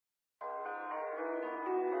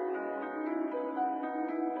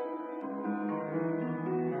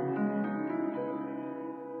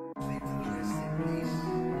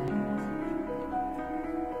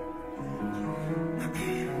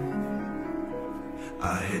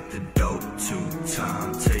I hit the dope 2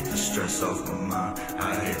 times, take the stress off my mind.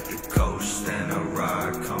 I hit the coast and I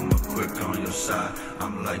ride, come up quick on your side.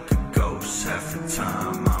 I'm like a ghost, half the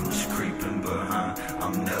time I'm just creeping behind.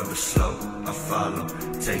 I'm never slow, I follow,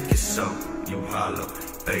 take it so you hollow.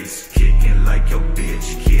 Bass kicking like your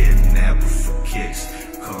bitch, kidnap her for kicks.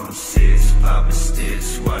 Come sis, poppin'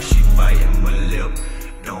 sticks while she biting my lip.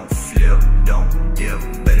 Don't flip, don't dip,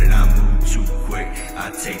 better not move too quick.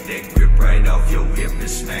 I take that grip right off your hip and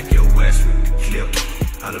smack your ass with the clip.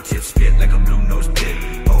 Hollow tip spit like a blue nose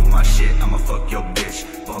pit. Hold my shit, I'ma fuck your bitch.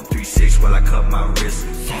 Bump 3-6 while I cut my wrist.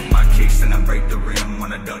 Bump my kicks, then I break the rim.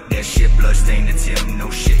 When I dunk that shit, blood stain the Tim.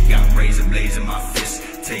 No shit, got razor blades in my fist.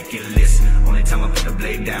 Take it list, only time I put the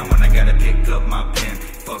blade down when I gotta pick up my pen.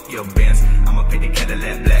 Fuck your Benz, I'ma pick the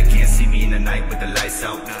Cadillac black. Can't see me in the night with the lights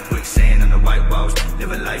out. Quicksand on the white walls,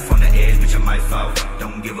 live a life on the edge, bitch I might fall.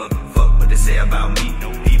 Don't give a fuck what they say about me.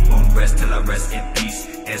 No peep, won't rest till I rest in peace.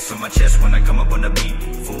 S on my chest when I come up on the beat.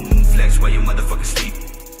 Full moon flex while you motherfuckers sleep.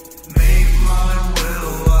 Make my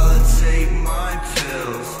will while I take my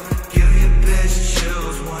pills. Give your bitch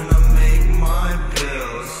chills when I make my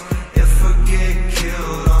bills. If I get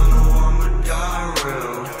killed, I know I'ma die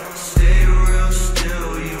real. Stay real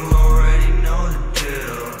still, you already know the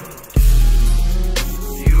deal.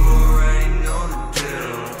 You already know the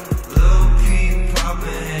deal. Lil Peep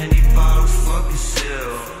poppin' Henny bottles, fucking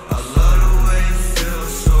still. I love the way it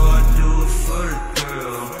feels, so I do it for the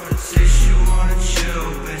thrill. Say she wanna chill,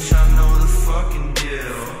 bitch, I know the fucking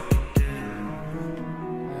deal.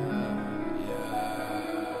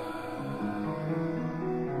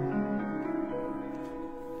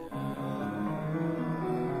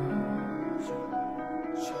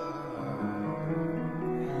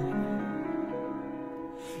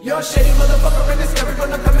 Yo, shady motherfucker in the scary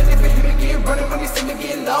gonna come in if you hear me get running when you see me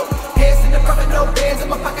get low. Hands in the profit, no bands in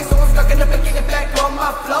my pocket, so I'm stuck in the back, getting back on my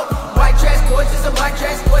float. White trash gorgeous and white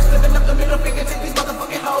trash boys, flipping up the middle finger to these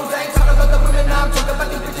motherfucking hoes. I ain't talking about the women, now I'm talking about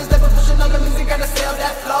these bitches that been pushing on the music, gotta sell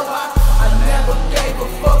that flow. I never gave a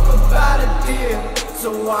fuck about a deal, so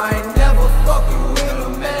I ain't never fucking with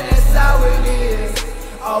them, man, that's how it is.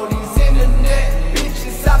 All these internet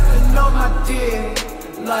bitches hopping on my dick.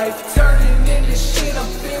 Life turning into shit, I'm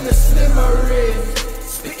feeling slimmer in.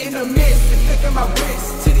 Spitting a mist and flicking my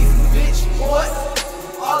wrist to these bitch boys.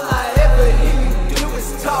 All I ever hear you do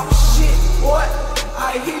is talk shit, boy.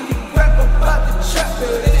 I hear you rap about the trap,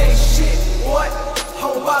 but it ain't shit, boy.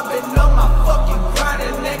 Oh, I've been on my fucking grind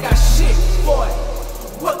and ain't got shit, boy.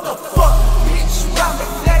 What the fuck, bitch? Round me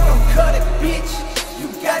neck, don't cut it, bitch. You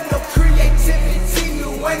got no creativity,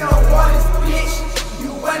 you ain't no honest, bitch.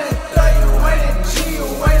 You ain't a thug, you ain't a G, you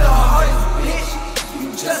ain't a hardest bitch. You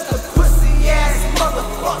just a pussy ass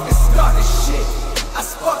motherfucker, start this shit. I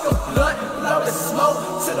spark a blunt and blow the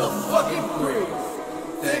smoke to the fucking breeze.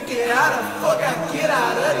 Thinking how the fuck I get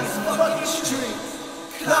out of these fucking streets.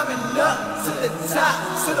 Climbing up to the top,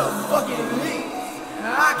 to the fucking leaves.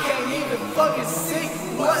 I can't even fucking see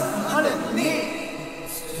what's underneath.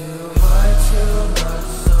 Still hard to